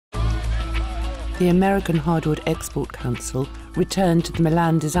The American Hardwood Export Council returned to the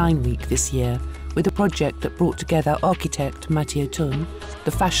Milan Design Week this year with a project that brought together architect Matteo Thun,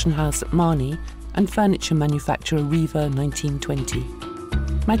 the fashion house at Marni, and furniture manufacturer Riva 1920.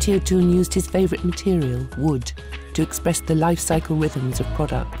 Matteo Thun used his favourite material, wood, to express the life cycle rhythms of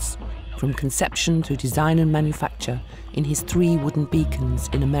products, from conception through design and manufacture, in his 3 wooden beacons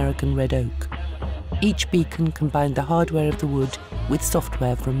in American red oak. Each beacon combined the hardware of the wood with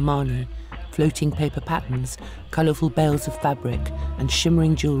software from Marni, floating paper patterns, colourful bales of fabric and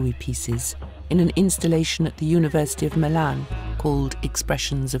shimmering jewellery pieces in an installation at the University of Milan called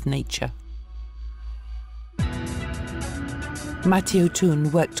Expressions of Nature. Matteo Thun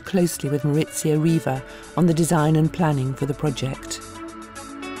worked closely with Maurizio Riva on the design and planning for the project.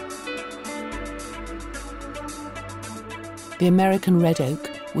 The American red oak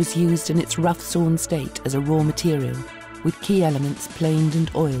was used in its rough sawn state as a raw material, with key elements planed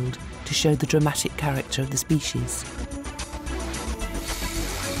and oiled to show the dramatic character of the species.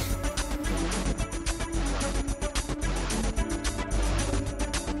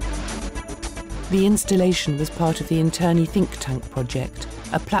 The installation was part of the Interni think tank project,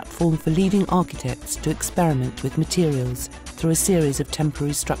 a platform for leading architects to experiment with materials through a series of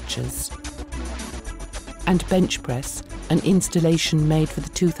temporary structures. And Bench Press, an installation made for the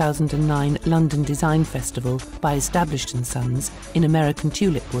 2009 London Design Festival by Established & Sons in American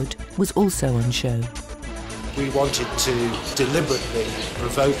tulip wood, was also on show. We wanted to deliberately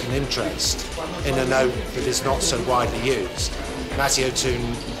provoke an interest in an oak that is not so widely used. Matteo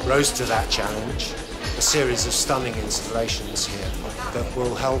Thun rose to that challenge, a series of stunning installations here that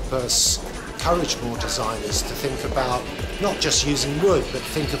will help us encourage more designers to think about not just using wood, but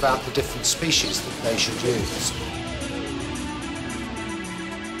think about the different species that they should use.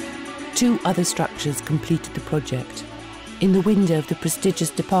 2 other structures completed the project. In the window of the prestigious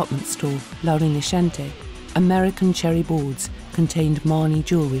department store La Rinascente, American cherry boards contained Marni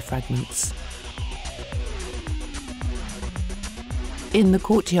jewellery fragments. In the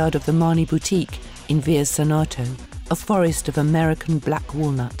courtyard of the Marni boutique in Via Sonato, a forest of American black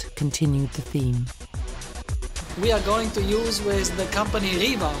walnut continued the theme. We are going to use with the company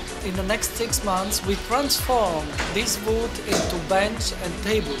Riva. In the next 6 months, we transform this wood into bench and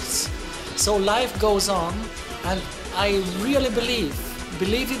tables. So life goes on, and I really believe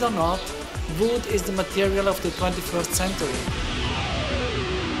it or not, wood is the material of the 21st century.